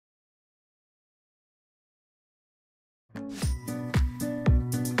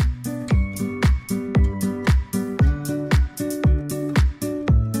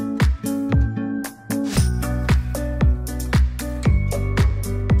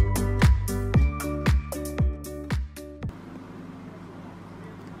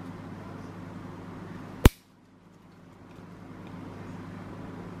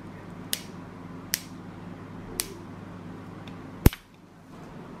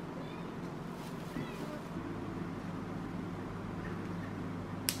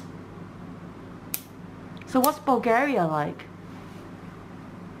So what's Bulgaria like?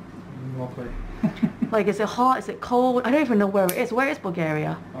 Lovely. Like, is it hot? Is it cold? I don't even know where it is. Where is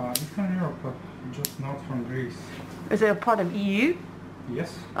Bulgaria? Eastern Europe, but just not from Greece. Is it a part of EU?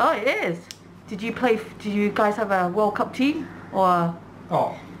 Yes. Oh, it is. Did you guys have a World Cup team? Or?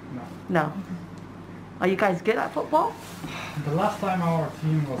 Oh, no. No. Are you guys good at football? The last time our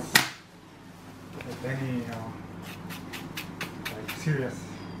team was at any like serious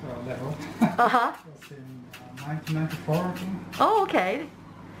level Uh-huh. was in 1994, I think. Oh, okay.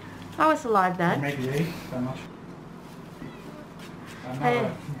 I was alive Or then. maybe 8, I'm not sure. I'm not Hey. a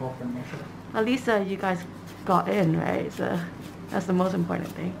football fan, not sure. At least you guys got in, right? So that's the most important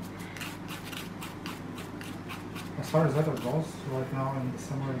thing. As far as weather goes, right now in the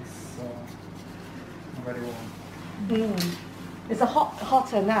summer it's very warm. It's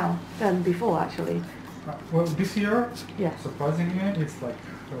hotter now than before, actually. Well, this year, Yeah. surprisingly, it's like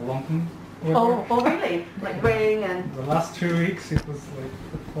London weather. Oh, really? Like rain and... The last 2 weeks it was like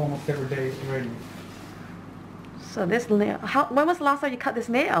almost every day raining. So this nail... when was the last time you cut this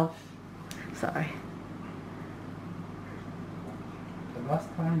nail? Sorry. The last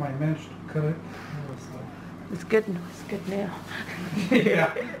time I managed to cut it, it was like... It's good nail.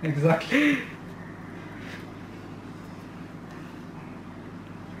 Yeah, exactly.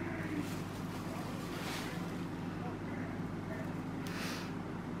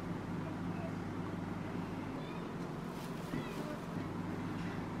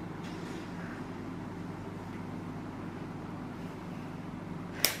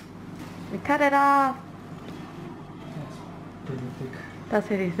 We cut it off. That's pretty thick. That's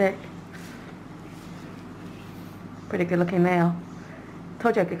pretty thick. Pretty good looking nail.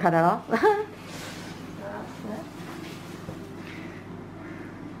 Told you I could cut it off.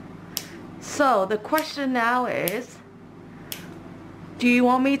 So the question now is, do you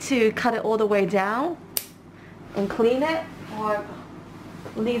want me to cut it all the way down and clean it, or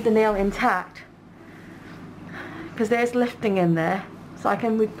leave the nail intact? Because there's lifting in there, so I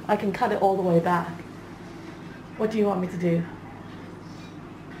can cut it all the way back. What do you want me to do?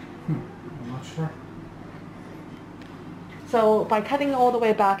 I'm not sure. So by cutting all the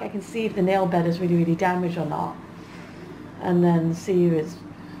way back, I can see if the nail bed is really damaged or not, and then see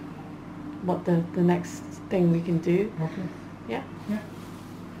what the next thing we can do. Okay. Yeah. Yeah.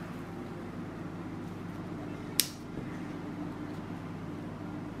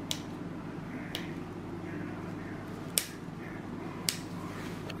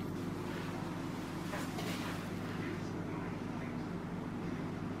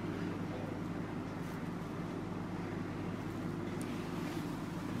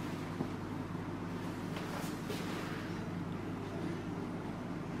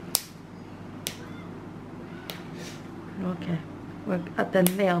 Okay. We're at the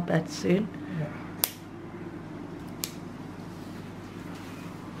nail bed soon. Yeah.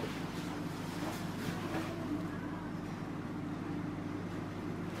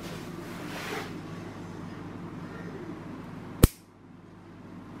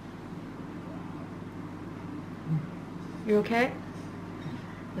 You okay?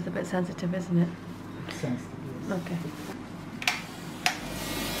 It's a bit sensitive, isn't it? Sensitive, yes. Okay.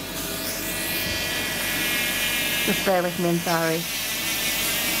 Just bear with me, I'm sorry.